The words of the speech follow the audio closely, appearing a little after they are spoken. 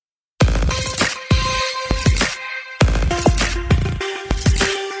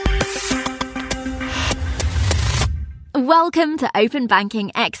Welcome to Open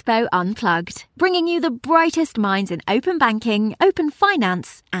Banking Expo Unplugged, bringing you the brightest minds in open banking, open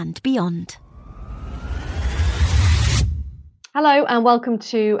finance and beyond. Hello and welcome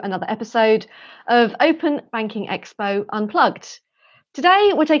to another episode of Open Banking Expo Unplugged.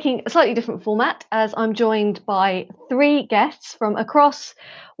 Today we're taking a slightly different format as I'm joined by three guests from across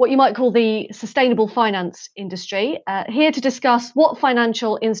what you might call the sustainable finance industry, here to discuss what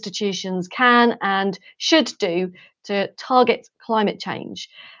financial institutions can and should do to target climate change.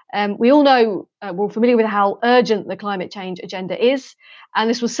 We all know, we're familiar with how urgent the climate change agenda is, and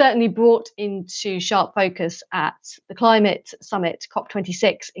this was certainly brought into sharp focus at the Climate Summit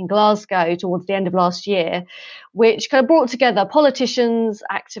COP26 in Glasgow towards the end of last year, which kind of brought together politicians,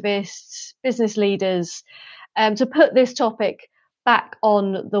 activists, business leaders to put this topic back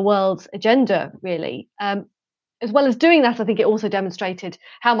on the world's agenda, really. As well as doing that, I think it also demonstrated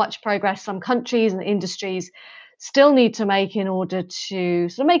how much progress some countries and industries still need to make in order to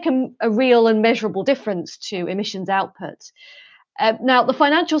sort of make a real and measurable difference to emissions output. Now, the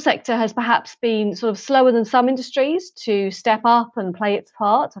financial sector has perhaps been sort of slower than some industries to step up and play its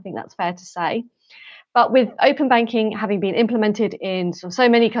part. I think that's fair to say. But with open banking having been implemented in so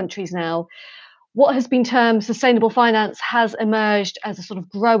many countries now, what has been termed sustainable finance has emerged as a sort of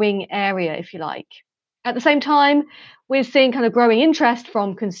growing area, if you like. At the same time, we're seeing kind of growing interest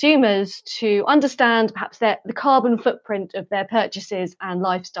from consumers to understand perhaps the carbon footprint of their purchases and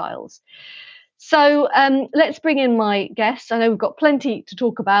lifestyles. So let's bring in my guests. I know we've got plenty to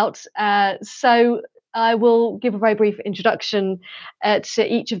talk about. So I will give a very brief introduction to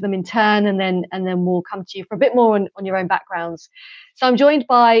each of them in turn, and then we'll come to you for a bit more on your own backgrounds. So I'm joined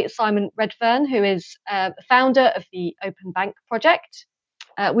by Simon Redfern, who is the founder of the Open Bank project.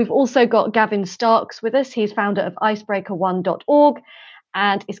 We've also got Gavin Starks with us. He's founder of icebreaker1.org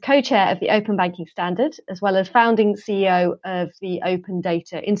and is co-chair of the Open Banking Standard, as well as founding CEO of the Open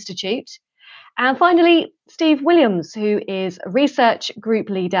Data Institute. And finally, Steve Williams, who is a research group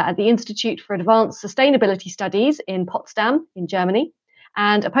leader at the Institute for Advanced Sustainability Studies in Potsdam in Germany,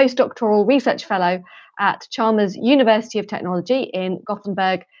 and a postdoctoral research fellow at Chalmers University of Technology in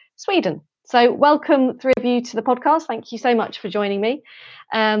Gothenburg, Sweden. So welcome, three of you, to the podcast. Thank you so much for joining me.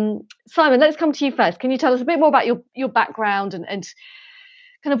 Simon, let's come to you first. Can you tell us a bit more about your background and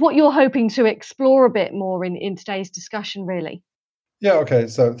kind of what you're hoping to explore a bit more in today's discussion, really? Yeah, okay.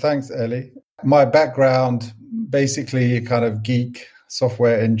 So thanks, Ellie. My background, basically kind of geek,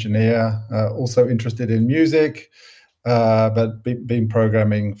 software engineer, also interested in music, but been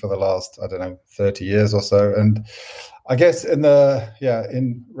programming for the last, 30 years or so. And I guess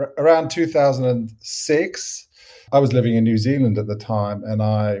around 2006, I was living in New Zealand at the time, and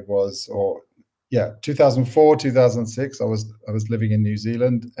 2004, 2006, I was living in New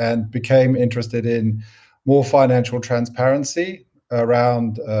Zealand and became interested in more financial transparency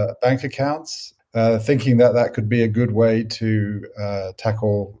around bank accounts, thinking that could be a good way to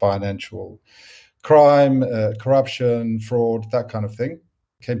tackle financial crime, corruption, fraud, that kind of thing.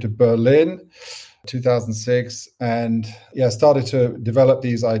 Came to Berlin 2006 and started to develop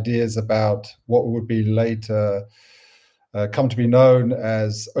these ideas about what would be later come to be known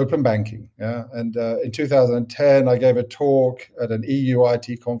as open banking. And in 2010, I gave a talk at an EU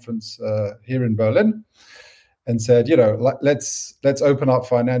IT conference here in Berlin and said, let's open up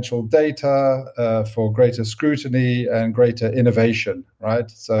financial data for greater scrutiny and greater innovation, right?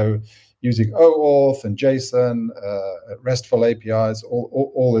 So using OAuth and JSON, RESTful APIs,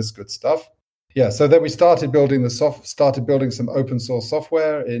 all this good stuff. Yeah, so then we started building some open source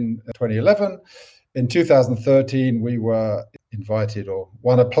software in 2011. In 2013, we were invited or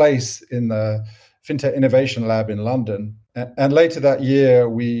won a place in the FinTech Innovation Lab in London. And later that year,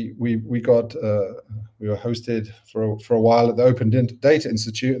 we were hosted for a while at the Open Data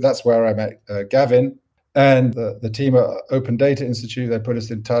Institute. That's where I met Gavin. And the team at Open Data Institute, they put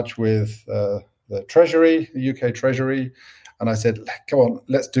us in touch with the Treasury, the UK Treasury. And I said, come on,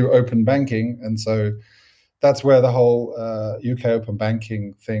 let's do open banking. And so that's where the whole UK open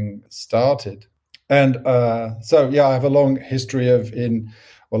banking thing started. And I have a long history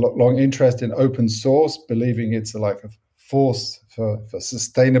long interest in open source, believing it's like a force for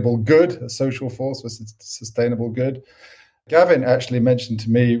sustainable good, a social force for sustainable good. Gavin actually mentioned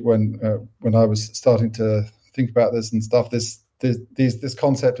to me when I was starting to think about this and stuff, this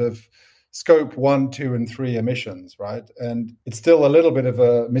concept of scope 1, 2, and 3 emissions, right? And it's still a little bit of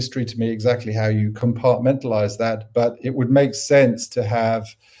a mystery to me exactly how you compartmentalize that, but it would make sense to have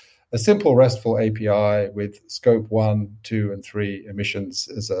a simple RESTful API with scope 1, 2, and 3 emissions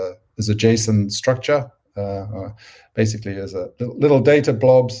as a JSON structure, basically as a little data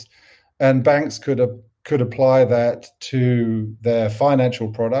blobs, and banks could could apply that to their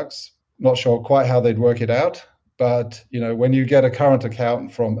financial products. Not sure quite how they'd work it out, but when you get a current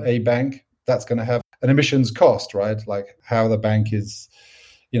account from a bank, that's going to have an emissions cost, right? Like how the bank is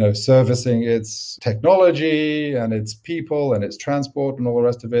servicing its technology and its people and its transport and all the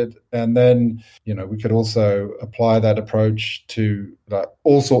rest of it. And then, we could also apply that approach to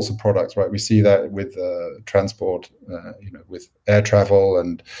all sorts of products, right? We see that with transport, with air travel,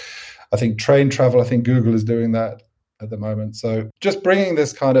 and I think train travel. I think Google is doing that at the moment. So just bringing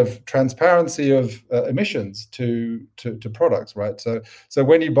this kind of transparency of emissions to products, right? So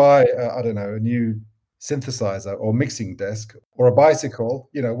when you buy, a new synthesizer or mixing desk or a bicycle,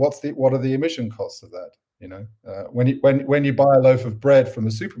 what are the emission costs of that? When you buy a loaf of bread from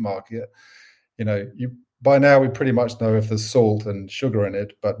the supermarket, you by now we pretty much know if there's salt and sugar in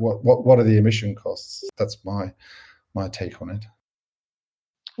it, but what are the emission costs? That's my take on it.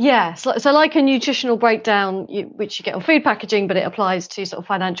 Yeah, so like a nutritional breakdown, which you get on food packaging, but it applies to sort of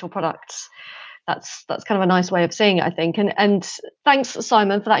financial products. That's kind of a nice way of seeing it, I think. And thanks,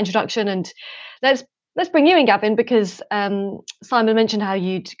 Simon, for that introduction. And let's bring you in, Gavin, because Simon mentioned how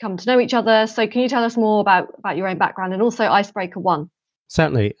you'd come to know each other. So can you tell us more about your own background and also Icebreaker One?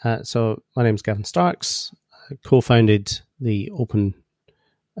 Certainly. So my name's Gavin Starks. I co-founded the Open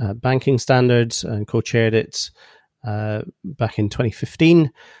Banking Standards and co-chaired it back in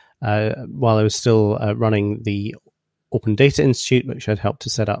 2015 while I was still running the Open Data Institute, which I'd helped to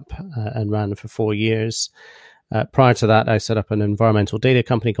set up and ran for 4 years. Prior to that, I set up an environmental data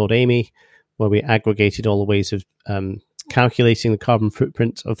company called Amy, where we aggregated all the ways of calculating the carbon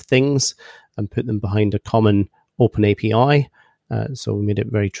footprint of things and put them behind a common open API. So we made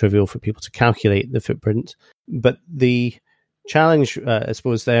it very trivial for people to calculate the footprint. But the challenge, I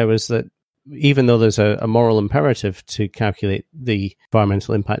suppose, there was that even though there's a moral imperative to calculate the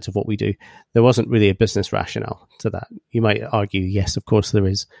environmental impact of what we do, there wasn't really a business rationale to that. You might argue, yes, of course there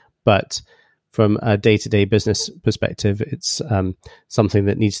is, but from a day-to-day business perspective, it's something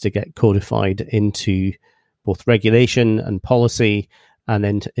that needs to get codified into both regulation and policy, and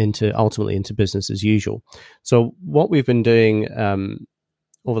then ultimately into business as usual. So what we've been doing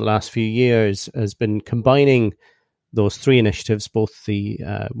over the last few years has been combining those three initiatives, both the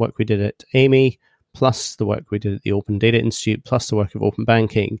work we did at Amy, plus the work we did at the Open Data Institute, plus the work of Open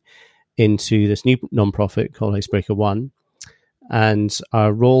Banking, into this new nonprofit called Icebreaker One. And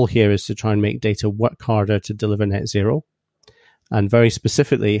our role here is to try and make data work harder to deliver net zero, and very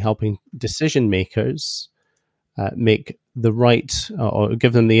specifically helping decision makers make the right, or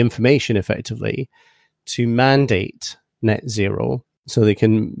give them the information effectively to mandate net zero, so they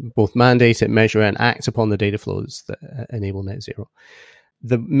can both mandate it, measure, and act upon the data flows that enable net zero.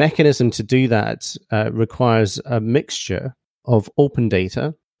 The mechanism to do that requires a mixture of open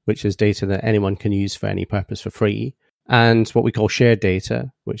data, which is data that anyone can use for any purpose for free, and what we call shared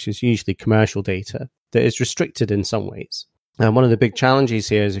data, which is usually commercial data that is restricted in some ways. And one of the big challenges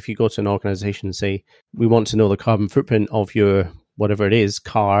here is if you go to an organization and say, we want to know the carbon footprint of your, whatever it is,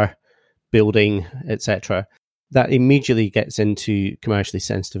 car, building, etc., that immediately gets into commercially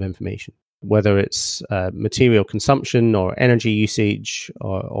sensitive information, whether it's material consumption or energy usage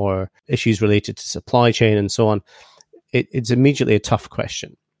or issues related to supply chain and so on. It's immediately a tough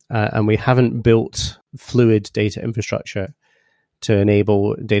question. And we haven't built fluid data infrastructure to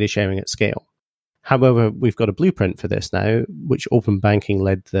enable data sharing at scale. However, we've got a blueprint for this now, which Open Banking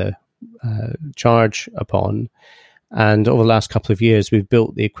led the charge upon. And over the last couple of years, we've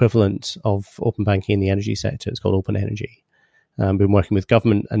built the equivalent of Open Banking in the energy sector. It's called Open Energy. We've been working with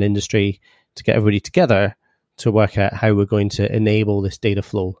government and industry to get everybody together to work out how we're going to enable this data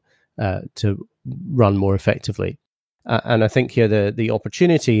flow to run more effectively. And I think here the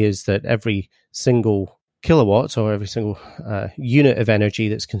opportunity is that every single kilowatt or every single unit of energy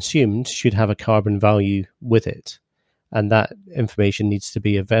that's consumed should have a carbon value with it. And that information needs to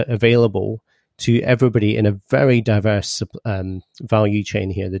be available to everybody in a very diverse value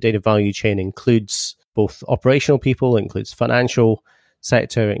chain here. The data value chain includes both operational people, includes financial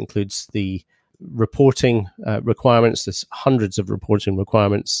sector, includes the reporting requirements. There's hundreds of reporting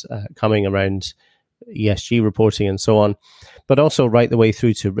requirements coming around ESG reporting and so on, but also right the way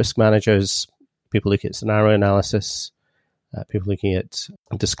through to risk managers, people looking at scenario analysis, people looking at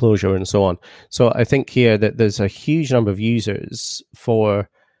disclosure and so on. So I think here that there's a huge number of users for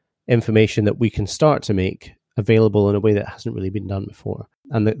information that we can start to make available in a way that hasn't really been done before.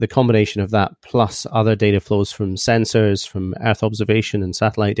 And the combination of that plus other data flows from sensors, from Earth observation and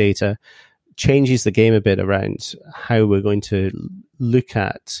satellite data changes the game a bit around how we're going to look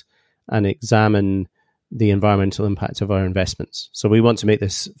at and examine the environmental impact of our investments. So we want to make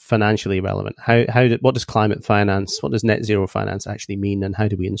this financially relevant. What does climate finance, what does net zero finance actually mean, and how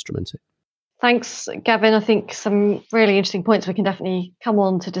do we instrument it? Thanks, Gavin. I think some really interesting points we can definitely come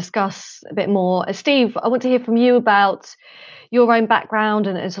on to discuss a bit more. Steve, I want to hear from you about your own background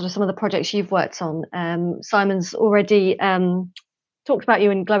and sort of some of the projects you've worked on. Simon's already talked about you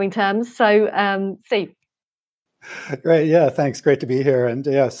in glowing terms. So, Steve. Great. Yeah, thanks. Great to be here. And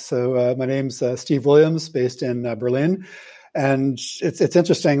yes, so my name's Steve Williams, based in Berlin. And it's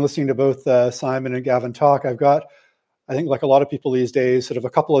interesting listening to both Simon and Gavin talk. I've got, I think, like a lot of people these days, sort of a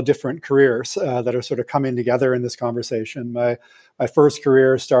couple of different careers that are sort of coming together in this conversation. My first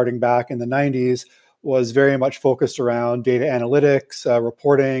career, starting back in the 90s, was very much focused around data analytics,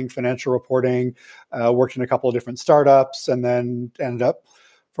 reporting, financial reporting, worked in a couple of different startups, and then ended up,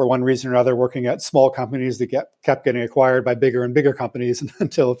 for one reason or another, working at small companies that kept getting acquired by bigger and bigger companies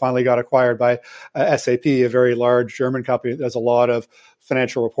until it finally got acquired by SAP, a very large German company that does a lot of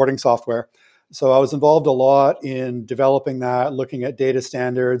financial reporting software. So I was involved a lot in developing that, looking at data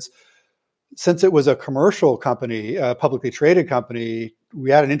standards. Since it was a commercial company, a publicly traded company,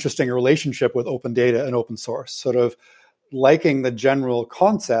 we had an interesting relationship with open data and open source, sort of liking the general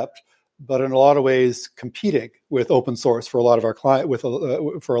concept, but in a lot of ways competing with open source for a lot of our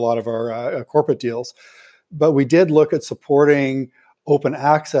for a lot of our corporate deals. But we did look at supporting open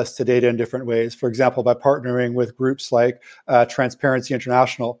access to data in different ways. For example, by partnering with groups like Transparency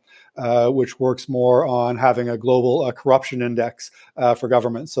International, which works more on having a global corruption index for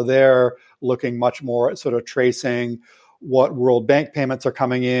government. So they're looking much more at sort of tracing what World Bank payments are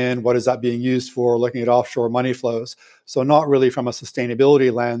coming in, what is that being used for, looking at offshore money flows. So not really from a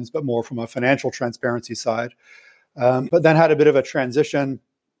sustainability lens, but more from a financial transparency side. But then had a bit of a transition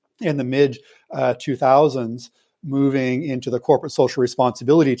in the mid 2000s, moving into the corporate social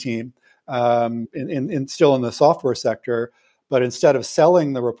responsibility team, still in the software sector. But instead of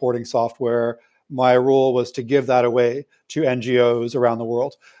selling the reporting software, my role was to give that away to NGOs around the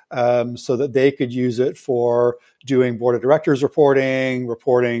world, so that they could use it for doing board of directors reporting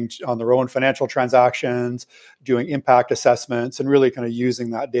on their own financial transactions, doing impact assessments, and really kind of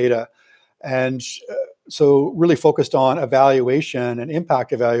using that data. And so really focused on evaluation and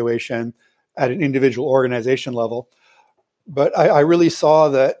impact evaluation at an individual organization level. But I really saw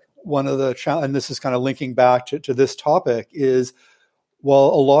that one of the challenges, and this is kind of linking back to this topic, is while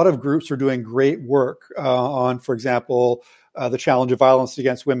a lot of groups are doing great work on, for example, the challenge of violence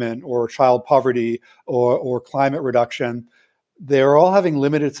against women or child poverty or climate reduction, they're all having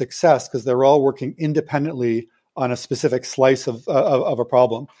limited success because they're all working independently on a specific slice of a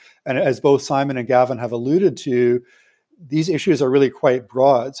problem. And as both Simon and Gavin have alluded to, these issues are really quite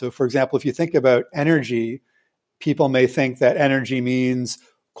broad. So, for example, if you think about energy, people may think that energy means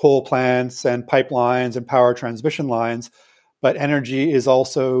coal plants and pipelines and power transmission lines, but energy is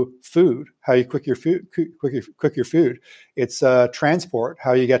also food, how you cook your food. It's transport,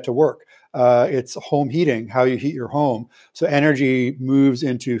 how you get to work. It's home heating, how you heat your home. So energy moves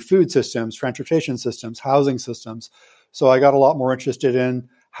into food systems, transportation systems, housing systems. So I got a lot more interested in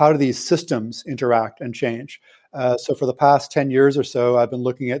how do these systems interact and change. So for the past 10 years or so, I've been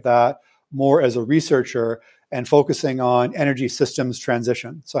looking at that more as a researcher and focusing on energy systems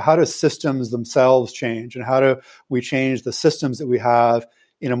transition. So how do systems themselves change, and how do we change the systems that we have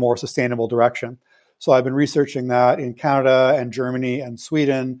in a more sustainable direction? So I've been researching that in Canada and Germany and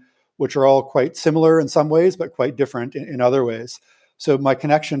Sweden, which are all quite similar in some ways, but quite different in other ways. So my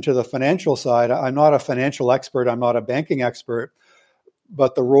connection to the financial side, I'm not a financial expert, I'm not a banking expert,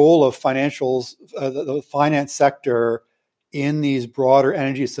 but the role of financials, the finance sector in these broader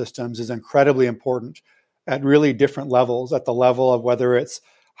energy systems is incredibly important at really different levels, at the level of whether it's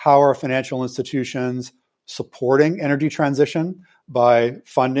how are financial institutions supporting energy transition by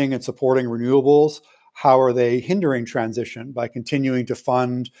funding and supporting renewables, how are they hindering transition by continuing to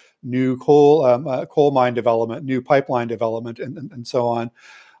fund new coal mine development, new pipeline development, and so on.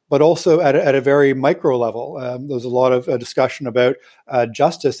 But also at a very micro level. There's a lot of discussion about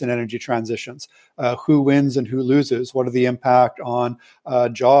justice in energy transitions. Who wins and who loses? What are the impact on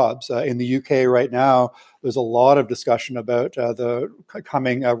jobs? In the UK right now, there's a lot of discussion about the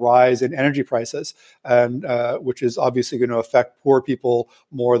coming rise in energy prices, and which is obviously going to affect poor people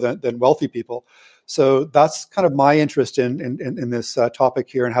more than wealthy people. So that's kind of my interest in this topic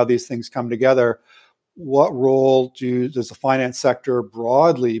here and how these things come together. What role does the finance sector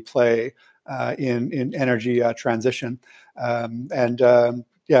broadly play in energy transition? And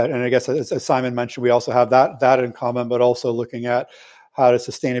I guess as Simon mentioned, we also have that in common, but also looking at how does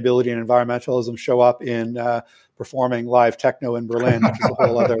sustainability and environmentalism show up in performing live techno in Berlin, which is a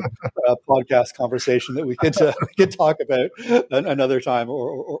whole other podcast conversation that we could talk about another time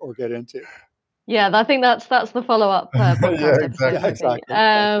or get into. Yeah, I think that's the follow-up podcast episode. Yeah,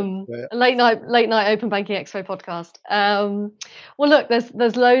 exactly. Late night Open Banking Expo podcast. Well, look,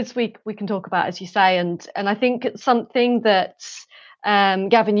 there's loads we can talk about, as you say, and I think something that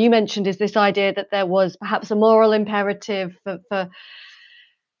Gavin, you mentioned is this idea that there was perhaps a moral imperative for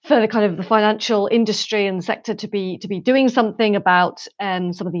the kind of the financial industry and sector to be doing something about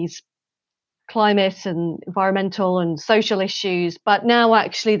some of these climate and environmental and social issues, but now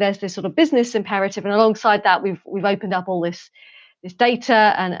actually there's this sort of business imperative, and alongside that we've opened up all this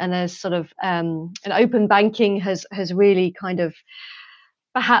data, and there's sort of an open banking has really kind of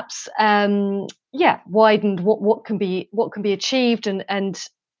perhaps widened what can be achieved, and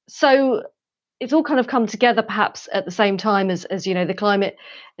so it's all kind of come together perhaps at the same time as the climate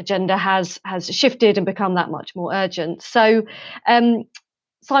agenda has shifted and become that much more urgent. So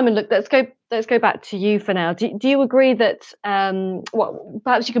Simon, look, let's go back to you for now. Do you agree that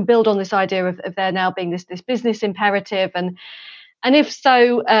perhaps you can build on this idea of there now being this business imperative, and if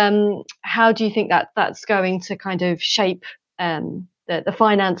so, how do you think that's going to kind of shape the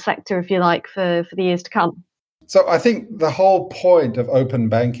finance sector, if you like, for the years to come? So I think the whole point of open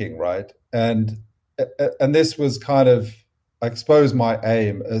banking, right, and this was kind of, I suppose, my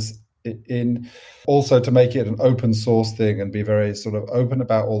aim as in also to make it an open source thing and be very sort of open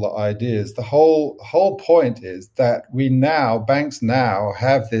about all the ideas. The whole point is that banks now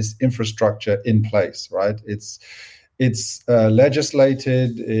have this infrastructure in place, right? It's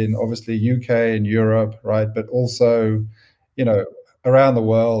legislated in obviously UK and Europe, right? But also, around the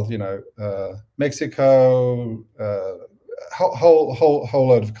world, Mexico, whole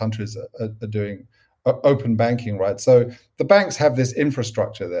load of countries are doing open banking, right? So the banks have this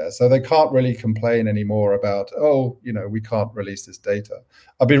infrastructure there, so they can't really complain anymore about, we can't release this data.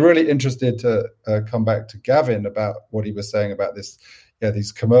 I'd be really interested to come back to Gavin about what he was saying about this,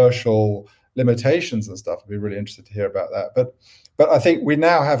 these commercial limitations and stuff. I'd be really interested to hear about that. But I think we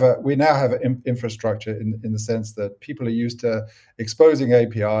now have an infrastructure in the sense that people are used to exposing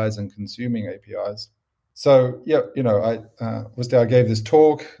APIs and consuming APIs. So I gave this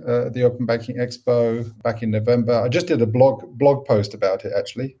talk at the Open Banking Expo back in November. I just did a blog post about it,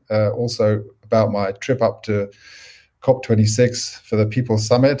 actually, also about my trip up to COP26 for the People's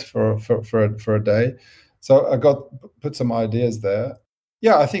Summit for a day. So I put some ideas there.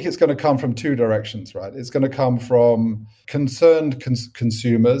 Yeah, I think it's going to come from two directions, right? It's going to come from concerned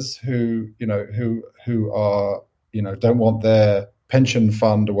consumers who are don't want their pension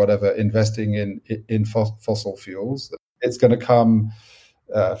fund or whatever investing in fossil fuels. It's going to come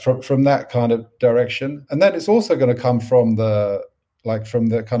from that kind of direction, and then it's also going to come from the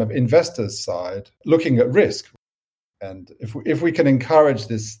kind of investors' side, looking at risk. And if we can encourage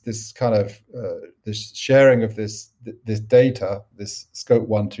this kind of this sharing of this data, this scope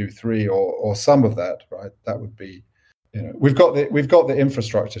 1, 2, 3, or some of that, right? That would be, we've got the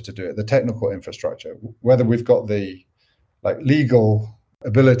infrastructure to do it, the technical infrastructure. Whether we've got the legal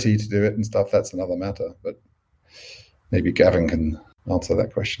ability to do it and stuff, that's another matter. But maybe Gavin can answer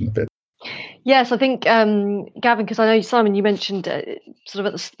that question a bit. Yes, I think, Gavin, because I know, Simon, you mentioned sort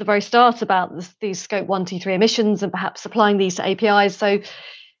of at the very start about these scope 1, 2, 3 emissions and perhaps applying these to APIs. So,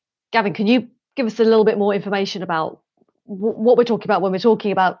 Gavin, can you give us a little bit more information about what we're talking about when we're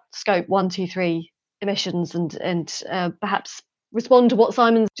talking about scope 1, 2, 3 emissions and perhaps respond to what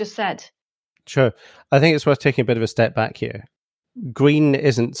Simon's just said? Sure. I think it's worth taking a bit of a step back here. Green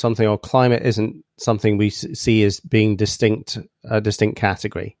isn't something, or climate isn't something we see as being a distinct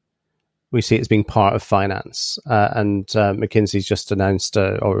category. We see it as being part of finance. And McKinsey's just announced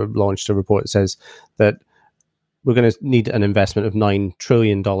or launched a report that says that we're going to need an investment of $9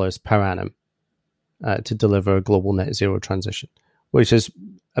 trillion per annum to deliver a global net zero transition, which is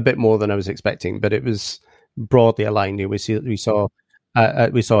a bit more than I was expecting, but it was broadly aligned. We saw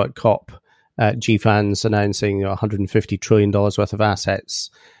at COP, GFANZ announcing $150 trillion worth of assets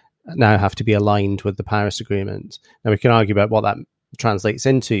now have to be aligned with the Paris Agreement. Now we can argue about what that translates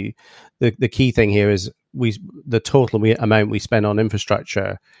into. The key thing here is the total amount we spend on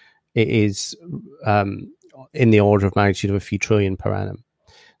infrastructure is in the order of magnitude of a few trillion per annum.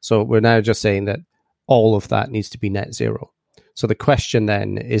 So we're now just saying that all of that needs to be net zero. So the question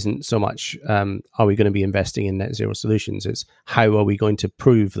then isn't so much are we going to be investing in net zero solutions, it's how are we going to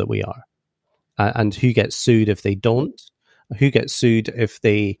prove that we are, and who gets sued if they don't, who gets sued if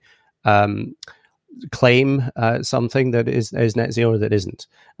they claim something that is net zero that isn't.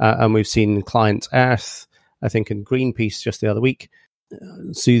 And we've seen Client Earth, I think, in Greenpeace just the other week,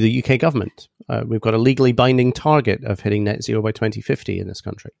 sue the UK government. We've got a legally binding target of hitting net zero by 2050 in this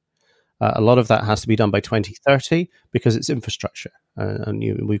country. A lot of that has to be done by 2030 because it's infrastructure. We're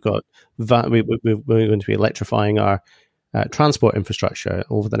going to be electrifying our transport infrastructure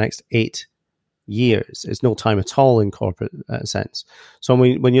over the next 8 years. It's no time at all in corporate sense. So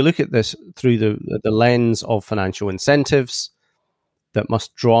when you look at this through the lens of financial incentives that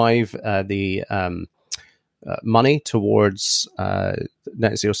must drive the money towards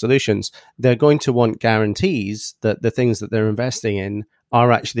net zero solutions, they're going to want guarantees that the things that they're investing in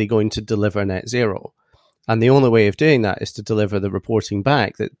are actually going to deliver net zero. And the only way of doing that is to deliver the reporting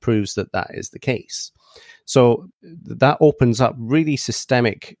back that proves that that is the case. So that opens up really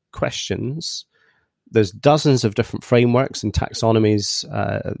systemic questions. There's dozens of different frameworks and taxonomies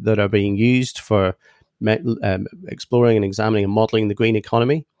that are being used for exploring and examining and modeling the green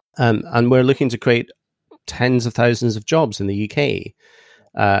economy. And we're looking to create tens of thousands of jobs in the UK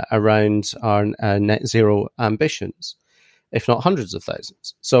around our net zero ambitions, if not hundreds of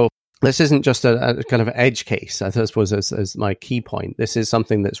thousands. So this isn't just a kind of edge case, I suppose, as my key point. This is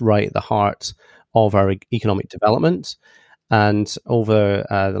something that's right at the heart of our economic development. And over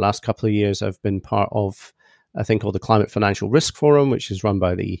the last couple of years, I've been part of a thing called the Climate Financial Risk Forum, which is run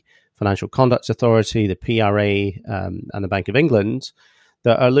by the Financial Conduct Authority, the PRA, and the Bank of England,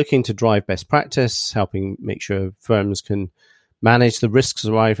 that are looking to drive best practice, helping make sure firms can manage the risks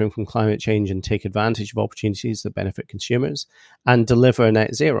arising from climate change and take advantage of opportunities that benefit consumers and deliver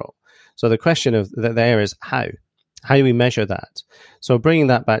net zero. So the question there is how? How do we measure that? So bringing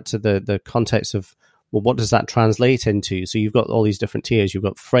that back to the context of, well, what does that translate into? So you've got all these different tiers. You've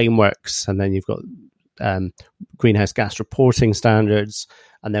got frameworks, and then you've got greenhouse gas reporting standards.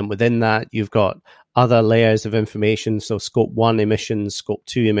 And then within that, you've got other layers of information. So scope 1 emissions, scope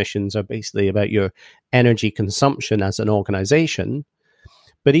 2 emissions are basically about your energy consumption as an organization.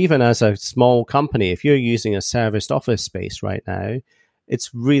 But even as a small company, if you're using a serviced office space right now,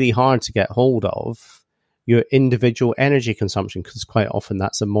 it's really hard to get hold of your individual energy consumption, because quite often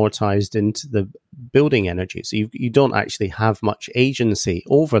that's amortized into the building energy. So you don't actually have much agency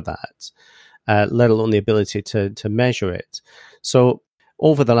over that, let alone the ability to measure it. So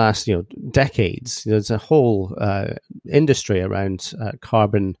over the last decades, there's a whole industry around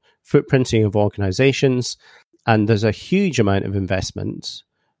carbon footprinting of organizations, and there's a huge amount of investment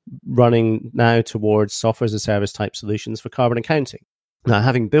running now towards software as a service type solutions for carbon accounting. Now,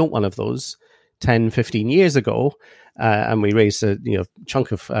 having built one of those 10, 15 years ago, and we raised a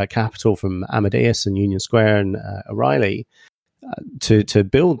chunk of capital from Amadeus and Union Square and O'Reilly to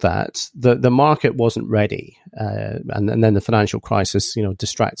build that, the market wasn't ready, and then the financial crisis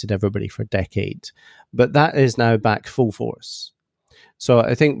distracted everybody for a decade. But that is now back full force. So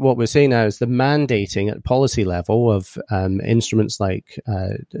I think what we're seeing now is the mandating at policy level of instruments like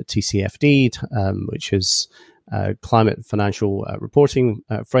TCFD, which is climate financial reporting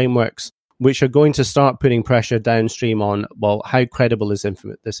frameworks, which are going to start putting pressure downstream on, well, how credible is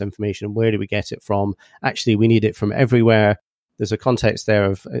this information? Where do we get it from? Actually, we need it from everywhere. There's a context there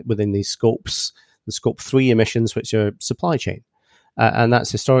of within these scopes, the scope 3 emissions, which are supply chain. And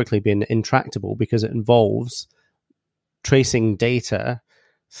that's historically been intractable because it involves tracing data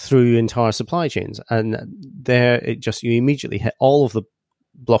through entire supply chains. And there, you immediately hit all of the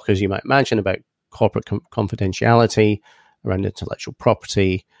blockers you might imagine about corporate confidentiality, around intellectual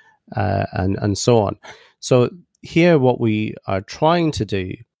property, and so on. So here, what we are trying to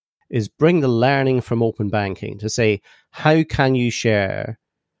do is bring the learning from open banking to say, how can you share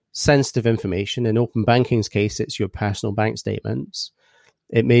sensitive information? In open banking's case, it's your personal bank statements.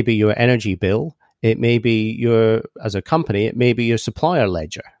 It may be your energy bill. It may be as a company, it may be your supplier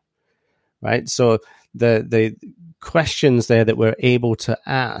ledger, right? So the questions there that we're able to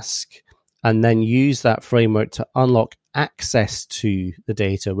ask and then use that framework to unlock access to the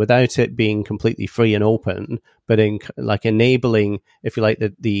data without it being completely free and open, but enabling, if you like,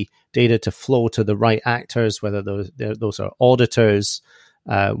 the data to flow to the right actors, whether those are auditors,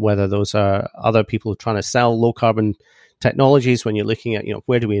 whether those are other people trying to sell low carbon technologies. When you're looking at,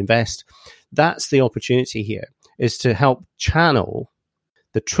 where do we invest? That's the opportunity here, is to help channel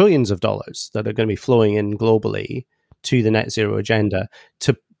the trillions of dollars that are going to be flowing in globally to the net zero agenda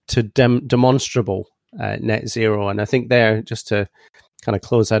to demonstrable net zero. And I think there, just to kind of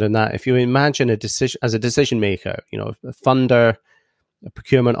close out on that, if you imagine a decision maker, a funder, a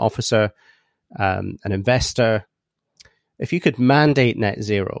procurement officer, an investor, if you could mandate net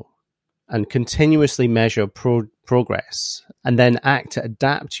zero and continuously measure progress and then act to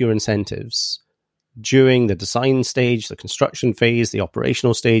adapt your incentives during the design stage, the construction phase, the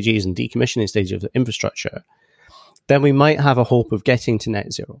operational stages and decommissioning stages of the infrastructure, then we might have a hope of getting to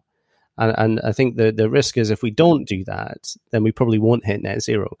net zero. And I think the risk is if we don't do that, then we probably won't hit net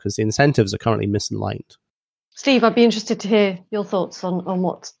zero because the incentives are currently misaligned. Steve, I'd be interested to hear your thoughts on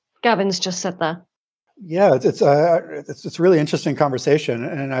what Gavin's just said there. Yeah, it's a really interesting conversation.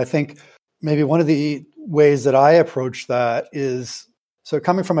 And I think maybe one of the ways that I approach that is, so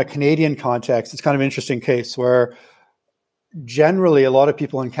coming from a Canadian context, it's kind of an interesting case where generally a lot of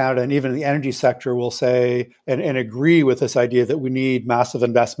people in Canada and even in the energy sector will say and agree with this idea that we need massive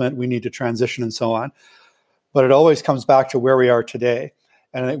investment, we need to transition and so on. But it always comes back to where we are today.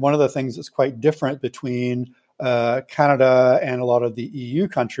 And I think one of the things that's quite different between Canada and a lot of the EU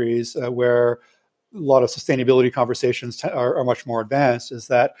countries where a lot of sustainability conversations are much more advanced is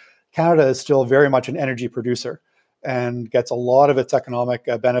that Canada is still very much an energy producer and gets a lot of its economic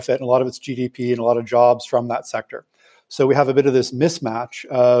benefit and a lot of its GDP and a lot of jobs from that sector. So we have a bit of this mismatch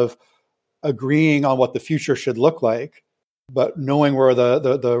of agreeing on what the future should look like, but knowing where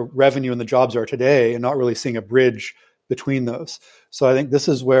the revenue and the jobs are today and not really seeing a bridge between those. So I think this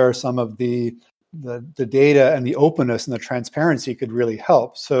is where some of the data and the openness and the transparency could really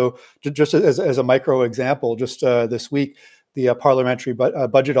help. So just as a micro example, just this week, the Parliamentary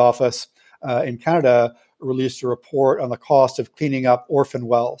Budget Office in Canada released a report on the cost of cleaning up orphan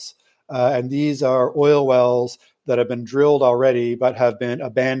wells. And these are oil wells that have been drilled already, but have been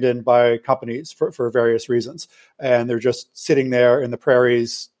abandoned by companies for various reasons. And they're just sitting there in the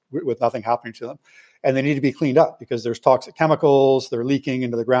prairies with nothing happening to them. And they need to be cleaned up because there's toxic chemicals, they're leaking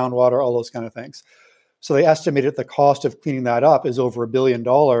into the groundwater, all those kind of things. So they estimated the cost of cleaning that up is over $1 billion.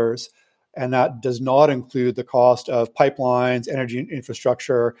 And that does not include the cost of pipelines, energy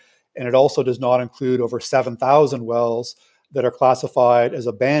infrastructure. And it also does not include over 7,000 wells that are classified as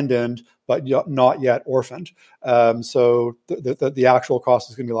abandoned, but not yet orphaned. So the actual cost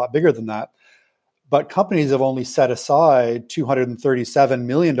is going to be a lot bigger than that. But companies have only set aside $237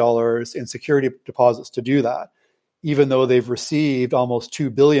 million in security deposits to do that, even though they've received almost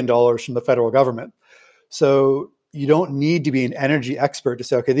 $2 billion from the federal government. So you don't need to be an energy expert to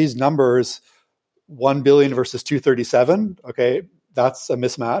say, okay, these numbers, 1 billion versus 237, okay, that's a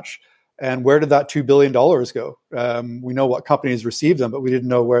mismatch. And where did that $2 billion go? We know what companies received them, but we didn't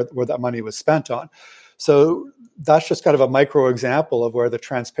know where that money was spent on. So that's just kind of a micro example of where the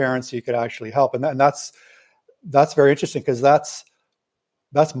transparency could actually help. And that's very interesting because that's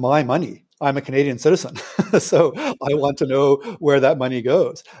my money. I'm a Canadian citizen. So I want to know where that money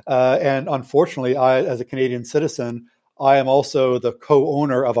goes. And unfortunately, as a Canadian citizen, I am also the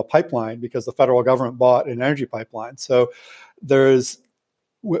co-owner of a pipeline because the federal government bought an energy pipeline. So there's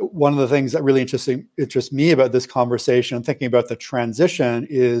one of the things that really interests me about this conversation and thinking about the transition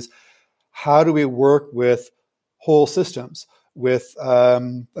is how do we work with whole systems with,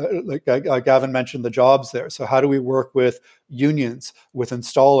 like Gavin mentioned the jobs there. So how do we work with unions, with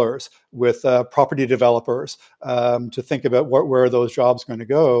installers, with property developers to think about where those jobs are going to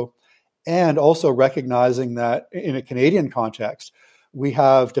go? And also recognizing that in a Canadian context, we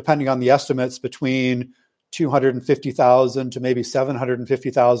have, depending on the estimates, between 250,000 to maybe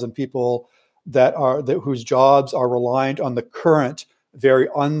 750,000 people whose jobs are reliant on the current very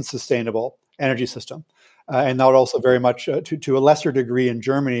unsustainable energy system. And that also very much to a lesser degree in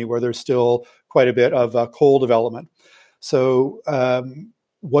Germany, where there's still quite a bit of coal development. So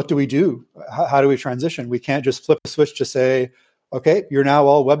what do we do? How do we transition? We can't just flip a switch to say, okay, you're now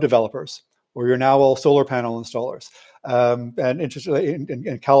all web developers, or you're now all solar panel installers. And interestingly,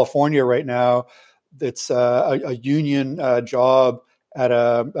 in California right now, it's a union job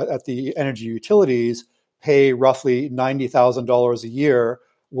at the energy utilities pay roughly $90,000 a year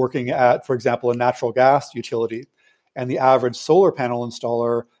working at, for example, a natural gas utility. And the average solar panel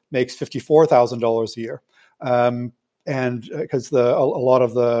installer makes $54,000 a year. And because a lot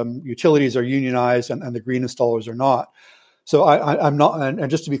of the utilities are unionized and the green installers are not. So I'm not, and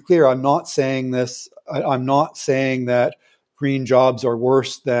just to be clear, I'm not saying this, I'm not saying that green jobs are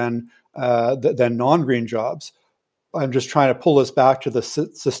worse than non-green jobs. I'm just trying to pull us back to the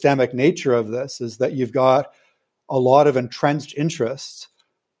systemic nature of this, is that you've got a lot of entrenched interests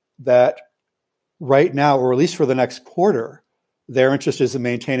that right now, or at least for the next quarter, their interest is in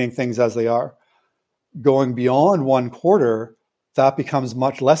maintaining things as they are. Going beyond one quarter, that becomes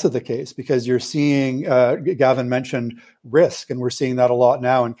much less of the case because you're seeing, Gavin mentioned risk, and we're seeing that a lot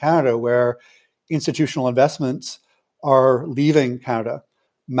now in Canada where institutional investments are leaving Canada.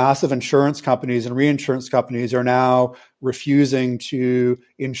 Massive insurance companies and reinsurance companies are now refusing to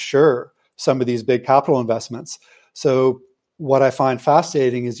insure some of these big capital investments. So what I find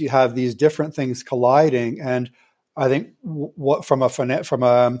fascinating is you have these different things colliding. And I think what from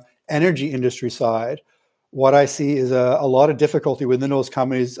a energy industry side, what I see is a lot of difficulty within those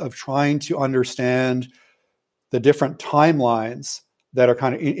companies of trying to understand the different timelines that are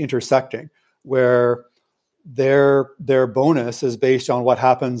kind of intersecting, where their bonus is based on what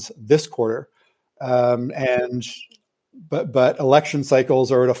happens this quarter, but election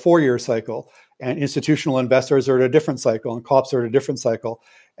cycles are at a 4-year cycle, and institutional investors are at a different cycle, and co-ops are at a different cycle.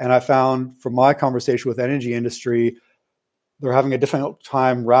 And I found from my conversation with energy industry, they're having a difficult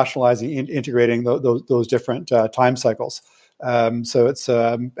time rationalizing, integrating those different time cycles. So it's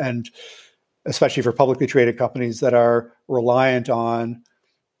and especially for publicly traded companies that are reliant on,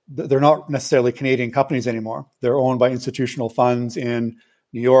 they're not necessarily Canadian companies anymore. They're owned by institutional funds in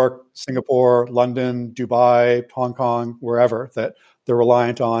New York, Singapore, London, Dubai, Hong Kong, wherever, that they're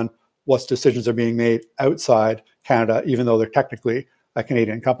reliant on what decisions are being made outside Canada, even though they're technically a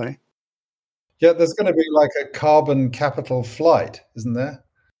Canadian company. Yeah, there's going to be like a carbon capital flight, isn't there?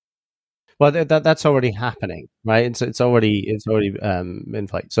 Well, that's already happening, right? It's already in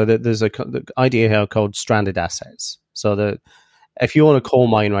flight. So there's the idea here called stranded assets. So if you own a coal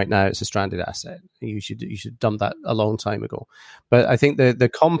mine right now, it's a stranded asset. You should dump that a long time ago. But I think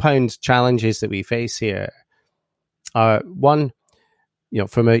the compound challenges that we face here are, one,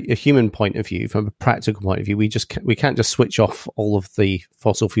 from a human point of view, from a practical point of view, we can't just switch off all of the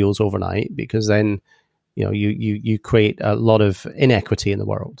fossil fuels overnight, because then you create a lot of inequity in the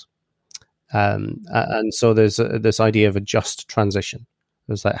world. And so there's this idea of a just transition.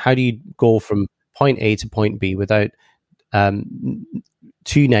 It's like, how do you go from point A to point B without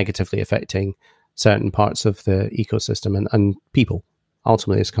too negatively affecting certain parts of the ecosystem and people?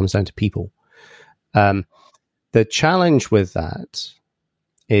 Ultimately, this comes down to people. The challenge with that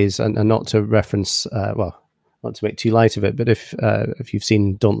is, and not to reference, not to make too light of it, but if you've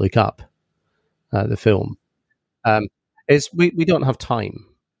seen Don't Look Up, the film, is we don't have time.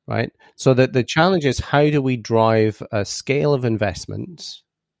 Right. So the challenge is, how do we drive a scale of investment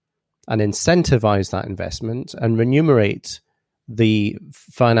and incentivize that investment and remunerate the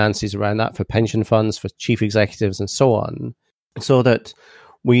finances around that for pension funds, for chief executives and so on, so that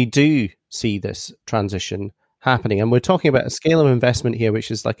we do see this transition happening. And we're talking about a scale of investment here,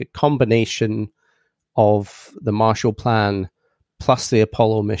 which is like a combination of the Marshall Plan plus the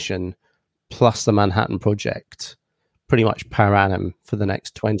Apollo mission plus the Manhattan Project, pretty much per annum for the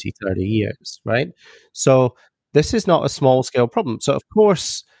next 20, 30 years, right? So this is not a small scale problem. So of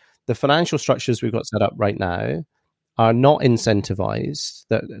course, the financial structures we've got set up right now are not incentivized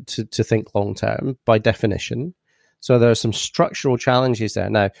to think long term by definition. So there are some structural challenges there.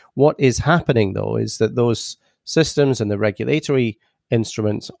 Now, what is happening though is that those systems and the regulatory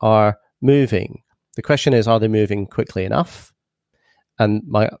instruments are moving. The question is, are they moving quickly enough? And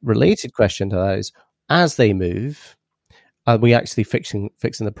my related question to that is, as they move, are we actually fixing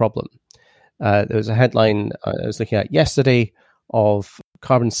the problem? There was a headline I was looking at yesterday of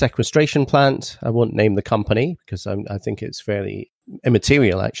carbon sequestration plant. I won't name the company because I think it's fairly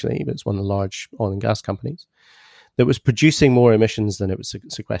immaterial, actually, but it's one of the large oil and gas companies that was producing more emissions than it was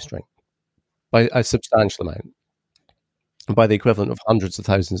sequestering by a substantial amount, by the equivalent of hundreds of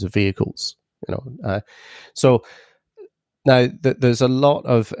thousands of vehicles. So now there's a lot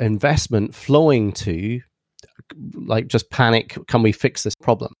of investment flowing to, like, just panic. Can we fix this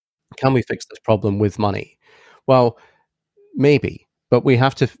problem? Can we fix this problem with money? Well, maybe, but we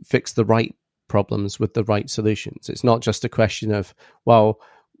have to fix the right problems with the right solutions. It's not just a question of, well,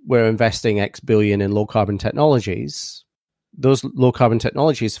 we're investing X billion in low carbon technologies. Those low carbon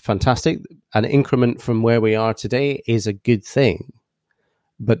technologies are fantastic. An increment from where we are today is a good thing,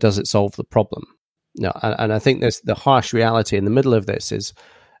 but does it solve the problem? No. And I think the harsh reality in the middle of this is,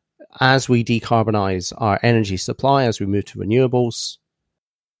 as we decarbonize our energy supply, as we move to renewables,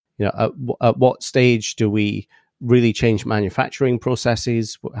 at what stage do we really change manufacturing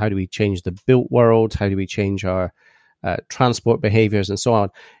processes? How do we change the built world? How do we change our transport behaviors and so on?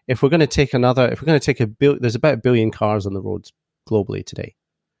 If we're going to take there's about 1 billion cars on the roads globally today.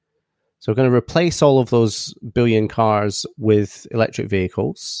 So we're going to replace all of those 1 billion cars with electric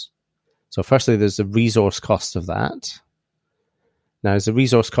vehicles. So firstly, there's the resource cost of that. Now, as the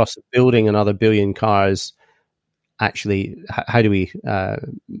resource cost of building another 1 billion cars, actually, how do we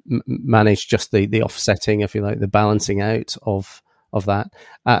manage just the offsetting, if you like, the balancing out of that?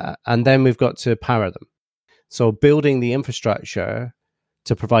 And then we've got to power them. So building the infrastructure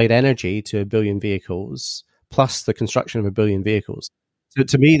to provide energy to 1 billion vehicles, plus the construction of 1 billion vehicles. So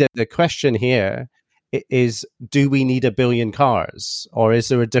to me, the question here is, do we need 1 billion cars, or is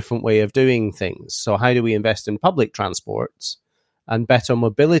there a different way of doing things? So how do we invest in public transport and better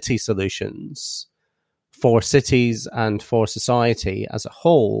mobility solutions for cities and for society as a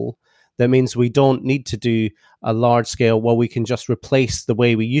whole that means we don't need to do a large scale, well, we can just replace the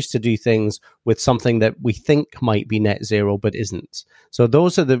way we used to do things with something that we think might be net zero but isn't. So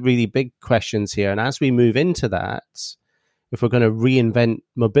those are the really big questions here. And as we move into that, if we're going to reinvent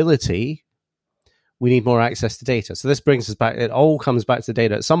mobility, we need more access to data. So this brings us back, it all comes back to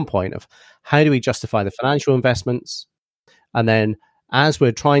data at some point of how do we justify the financial investments? And then as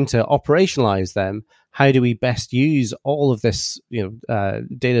we're trying to operationalize them, how do we best use all of this, data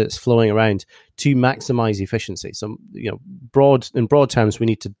that's flowing around to maximize efficiency? So, in broad terms, we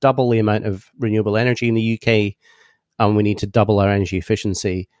need to double the amount of renewable energy in the UK, and we need to double our energy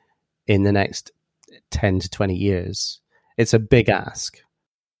efficiency in the next 10 to 20 years. It's a big ask.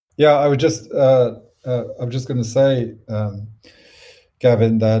 Yeah, I'm just going to say,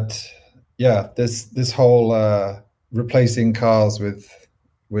 Gavin, that this whole replacing cars with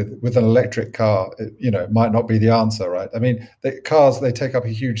an electric car, might not be the answer, right? I mean, the cars, they take up a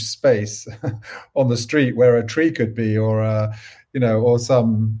huge space on the street where a tree could be, or or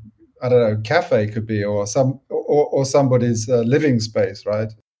some, I don't know, cafe could be, or somebody's living space,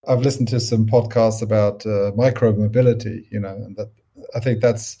 right? I've listened to some podcasts about micro mobility, and that I think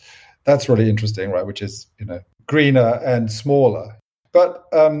that's really interesting, right? Which is greener and smaller. But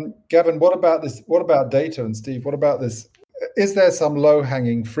Gavin, what about this? What about data? And Steve, what about this? Is there some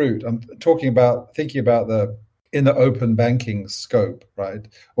low-hanging fruit? I'm thinking about in the open banking scope, right?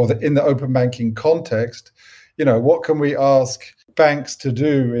 Or in the open banking context, what can we ask banks to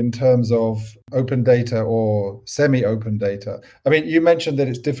do in terms of open data or semi-open data? I mean, you mentioned that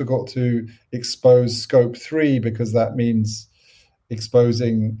it's difficult to expose scope 3 because that means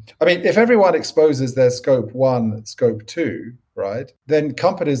exposing. I mean, if everyone exposes their scope 1, scope 2, right, then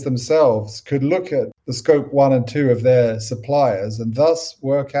companies themselves could look at the scope 1 and 2 of their suppliers and thus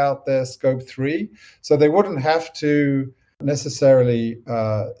work out their scope 3. So they wouldn't have to necessarily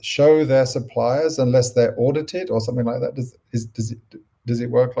show their suppliers unless they're audited or something like that. Does it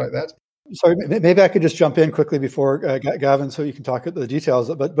work like that? Sorry, maybe I could just jump in quickly before Gavin, so you can talk about the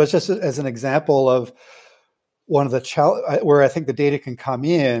details. But just as an example of one of the where I think the data can come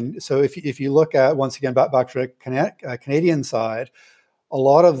in. So if you look at, once again, back to the Canadian side, a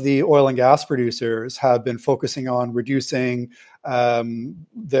lot of the oil and gas producers have been focusing on reducing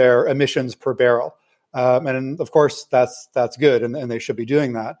their emissions per barrel. And of course, that's good, and they should be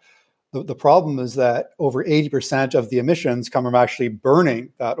doing that. The problem is that over 80% of the emissions come from actually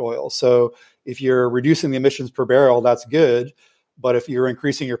burning that oil. So if you're reducing the emissions per barrel, that's good. But if you're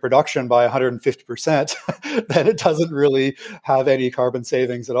increasing your production by 150%, then it doesn't really have any carbon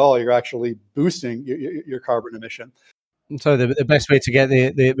savings at all. You're actually boosting your carbon emission. So the best way to get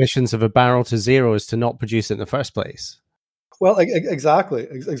the emissions of a barrel to zero is to not produce it in the first place. Well, exactly.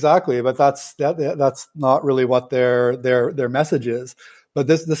 But that's not really what their message is. But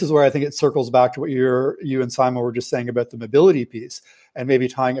this is where I think it circles back to what you and Simon were just saying about the mobility piece, and maybe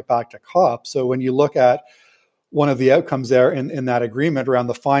tying it back to COP. So when you look at one of the outcomes there in that agreement around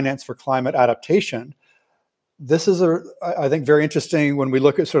the finance for climate adaptation, this is I think very interesting when we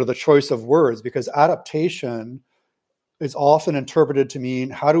look at sort of the choice of words, because adaptation is often interpreted to mean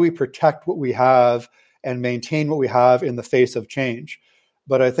how do we protect what we have and maintain what we have in the face of change.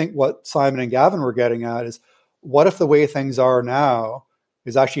 But I think what Simon and Gavin were getting at is, what if the way things are now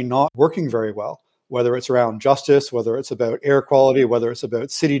is actually not working very well? Whether it's around justice, whether it's about air quality, whether it's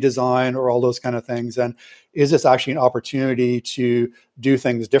about city design or all those kind of things. And is this actually an opportunity to do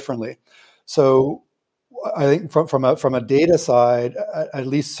things differently? So I think from a data side, at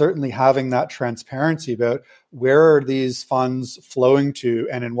least certainly having that transparency about where are these funds flowing to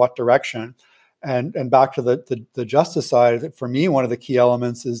and in what direction. And back to the justice side, for me, one of the key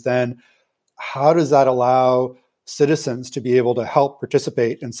elements is then how does that allow citizens to be able to help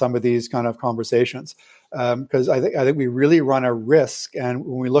participate in some of these kind of conversations? Because I think we really run a risk. And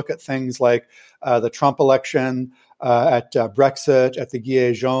when we look at things like the Trump election, at Brexit, at the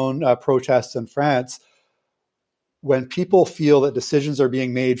Gilets jaunes protests in France, when people feel that decisions are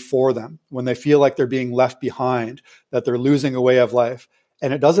being made for them, when they feel like they're being left behind, that they're losing a way of life,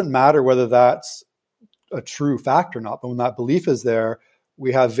 and it doesn't matter whether that's a true fact or not, but when that belief is there,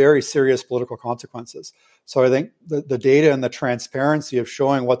 we have very serious political consequences. So I think the data and the transparency of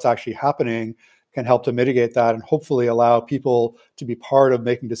showing what's actually happening can help to mitigate that and hopefully allow people to be part of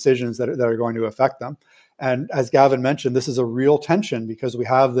making decisions that are going to affect them. And as Gavin mentioned, this is a real tension because we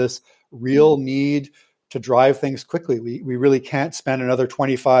have this real need to drive things quickly. We really can't spend another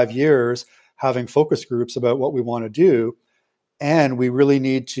 25 years having focus groups about what we want to do. And we really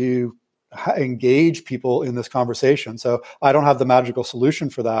need to engage people in this conversation. So I don't have the magical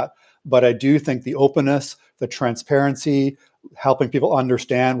solution for that, but I do think the openness, the transparency, helping people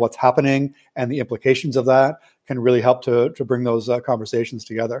understand what's happening and the implications of that can really help to bring those conversations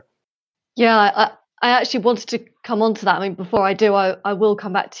together. Yeah, I actually wanted to come on to that. I mean, before I do, I will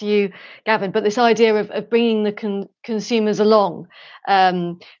come back to you, Gavin, but this idea of bringing the consumers along,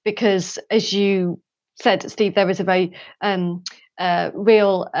 because as you said, Steve, there is a very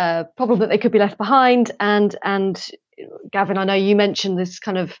real problem that they could be left behind. And Gavin, I know you mentioned this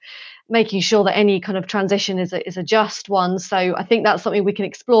kind of making sure that any kind of transition is a just one. So I think that's something we can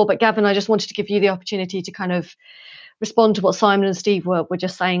explore. But Gavin, I just wanted to give you the opportunity to kind of respond to what Simon and Steve were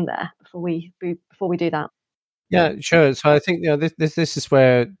just saying there before we do that. Yeah, sure. So I think this is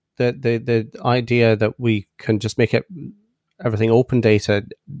where the idea that we can just make it everything open data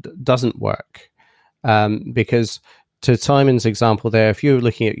doesn't work, because to Simon's example there, if you're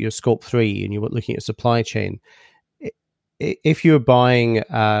looking at your scope 3 and you're looking at supply chain, if you're buying,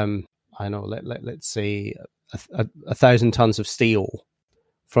 let's say 1,000 tons of steel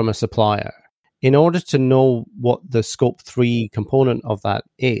from a supplier, in order to know what the scope 3 component of that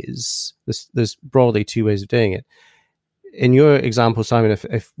is, there's broadly two ways of doing it. In your example, Simon,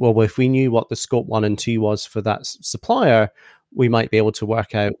 if we knew what the scope 1 and 2 was for that supplier, we might be able to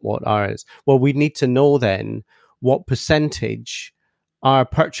work out what ours. Well, we'd need to know then what percentage our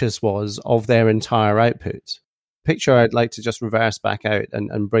purchase was of their entire output. Picture I'd like to just reverse back out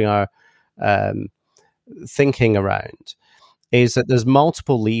and bring our thinking around is that there's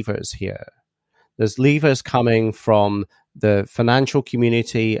multiple levers here. There's levers coming from the financial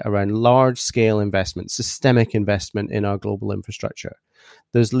community around large-scale investment, systemic investment in our global infrastructure.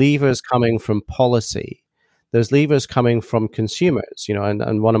 There's levers coming from policy. There's levers coming from consumers,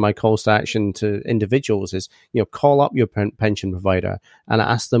 and one of my calls to action to individuals is, call up your pension provider and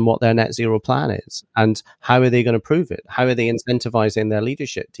ask them what their net zero plan is and how are they going to prove it? How are they incentivizing their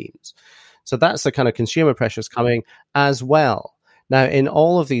leadership teams? So that's the kind of consumer pressures coming as well. Now, in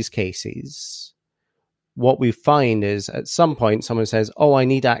all of these cases, what we find is at some point someone says, oh, I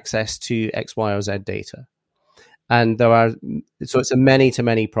need access to X, Y, or Z data. And so it's a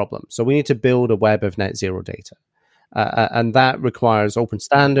many-to-many problem. So we need to build a web of net zero data. And that requires open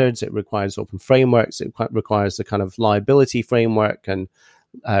standards, it requires open frameworks, it requires the kind of liability framework and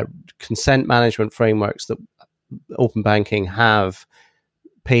consent management frameworks that open banking have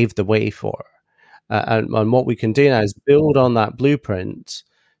paved the way for. And what we can do now is build on that blueprint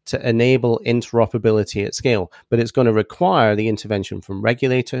to enable interoperability at scale. But it's going to require the intervention from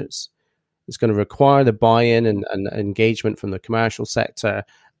regulators. It's going to require the buy-in and engagement from the commercial sector.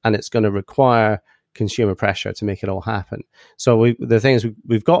 And it's going to require consumer pressure to make it all happen. So the thing is,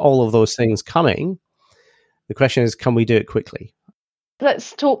 we've got all of those things coming. The question is, can we do it quickly?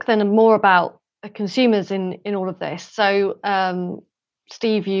 Let's talk then more about consumers in all of this. So,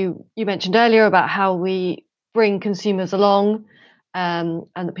 Steve, you mentioned earlier about how we bring consumers along, and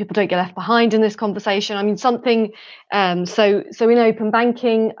that people don't get left behind in this conversation. I mean, so in open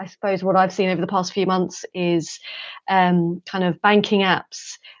banking, I suppose what I've seen over the past few months is kind of banking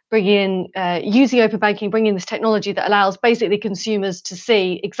apps using open banking, bringing this technology that allows basically consumers to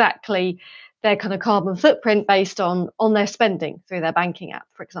see exactly their kind of carbon footprint based on their spending through their banking app,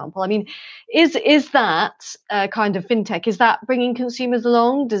 for example. I mean, is that kind of fintech? Is that bringing consumers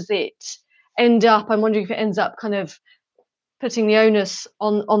along? Does it end up? I'm wondering if it ends up kind of putting the onus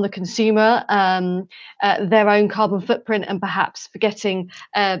on the consumer, their own carbon footprint, and perhaps forgetting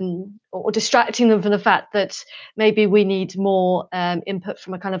or distracting them from the fact that maybe we need more input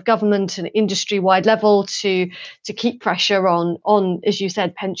from a kind of government and industry-wide level to keep pressure on, as you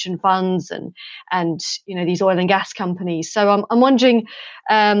said, pension funds and these oil and gas companies. So I'm wondering,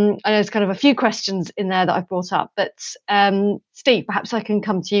 I know there's kind of a few questions in there that I've brought up, but Steve, perhaps I can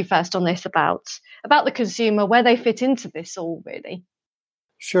come to you first on this about the consumer, where they fit into this all, really.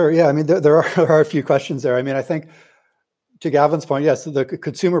 Sure. Yeah. I mean, there are a few questions there. I mean, I think to Gavin's point, yes, the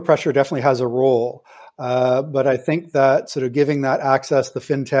consumer pressure definitely has a role. But I think that sort of giving that access, the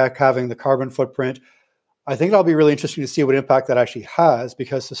fintech, having the carbon footprint, I think it'll be really interesting to see what impact that actually has,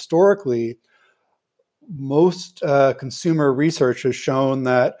 because historically, most consumer research has shown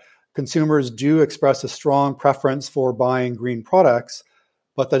that consumers do express a strong preference for buying green products,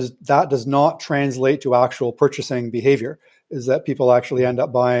 but that does not translate to actual purchasing behavior, is that people actually end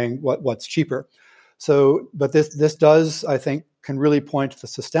up buying what's cheaper. So, but this does, I think, can really point to the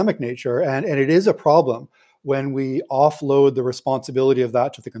systemic nature, and it is a problem when we offload the responsibility of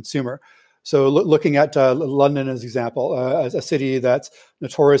that to the consumer. So looking at London as an example, as a city that's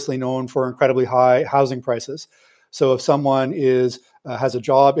notoriously known for incredibly high housing prices. So if someone has a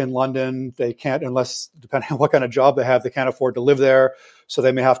job in London, they can't, unless depending on what kind of job they have, they can't afford to live there. So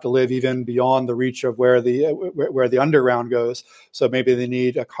they may have to live even beyond the reach of where the underground goes. So maybe they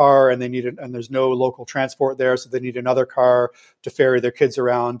need a car and and there's no local transport there, so they need another car to ferry their kids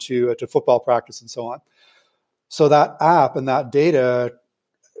around to football practice and so on. So that app and that data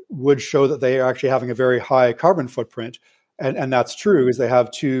would show that they are actually having a very high carbon footprint. And that's true, is they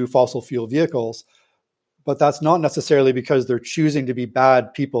have 2 fossil fuel vehicles. But that's not necessarily because they're choosing to be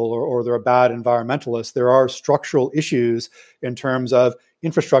bad people or they're a bad environmentalist. There are structural issues in terms of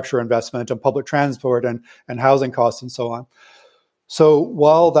infrastructure investment and public transport and housing costs and so on. So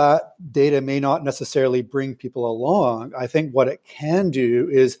while that data may not necessarily bring people along, I think what it can do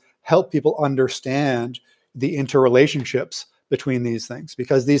is help people understand the interrelationships between these things,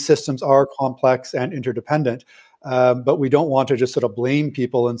 because these systems are complex and interdependent. But we don't want to just sort of blame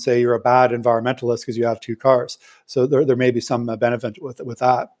people and say you're a bad environmentalist because you have 2 cars. So there may be some benefit with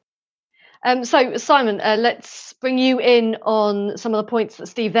that. So Simon, let's bring you in on some of the points that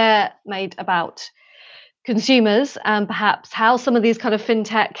Steve there made about consumers and perhaps how some of these kind of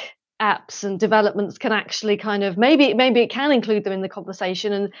fintech apps and developments can actually kind of maybe it can include them in the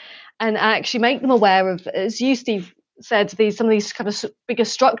conversation and actually make them aware of, as you, Steve, said, some of these kind of bigger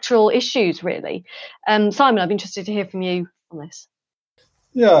structural issues, really. Simon, I'd be interested to hear from you on this.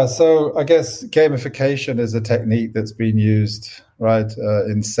 Yeah, so I guess gamification is a technique that's been used, right,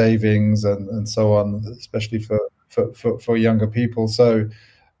 in savings and so on, especially for younger people. So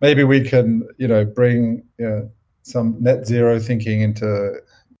maybe we can, bring some net zero thinking into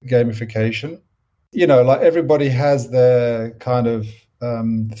gamification. Like everybody has their kind of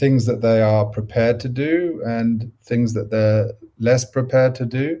things that they are prepared to do and things that they're less prepared to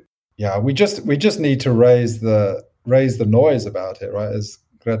do. Yeah, we just need to raise the noise about it, right? As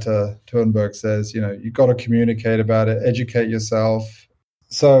Greta Thunberg says, you've got to communicate about it, educate yourself.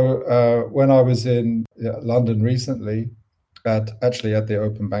 So when I was in London recently, at the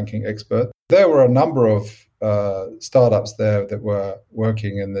Open Banking Expo, there were a number of startups there that were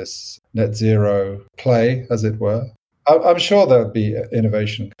working in this net zero play, as it were. I'm sure there'll be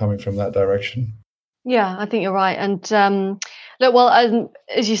innovation coming from that direction. Yeah, I think you're right. And look, well,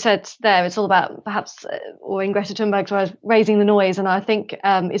 as you said there, it's all about perhaps, or in Greta Thunberg's words, raising the noise. And I think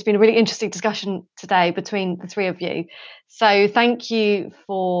it's been a really interesting discussion today between the 3 of you. So thank you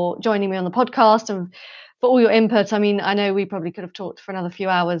for joining me on the podcast and for all your input. I mean, I know we probably could have talked for another few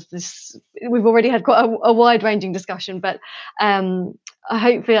hours. We've already had quite a wide-ranging discussion, but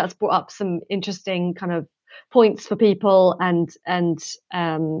hopefully that's brought up some interesting kind of points for people and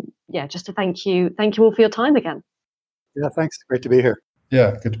just to thank you all for your time again. Yeah, thanks. Great to be here.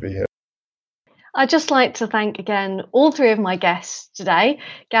 Yeah, good to be here. I'd just like to thank again all 3 of my guests today,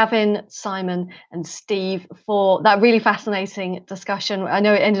 Gavin, Simon and Steve, for that really fascinating discussion. I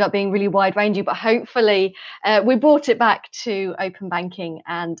know it ended up being really wide-ranging, but hopefully we brought it back to open banking,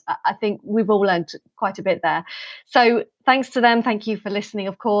 and I think we've all learned quite a bit there. So thanks to them. Thank you for listening,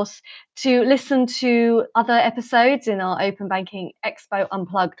 of course. To listen to other episodes in our Open Banking Expo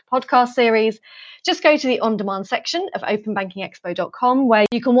Unplugged podcast series, just go to the on-demand section of openbankingexpo.com, where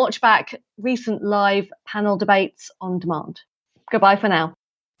you can watch back recent live panel debates on demand. Goodbye for now.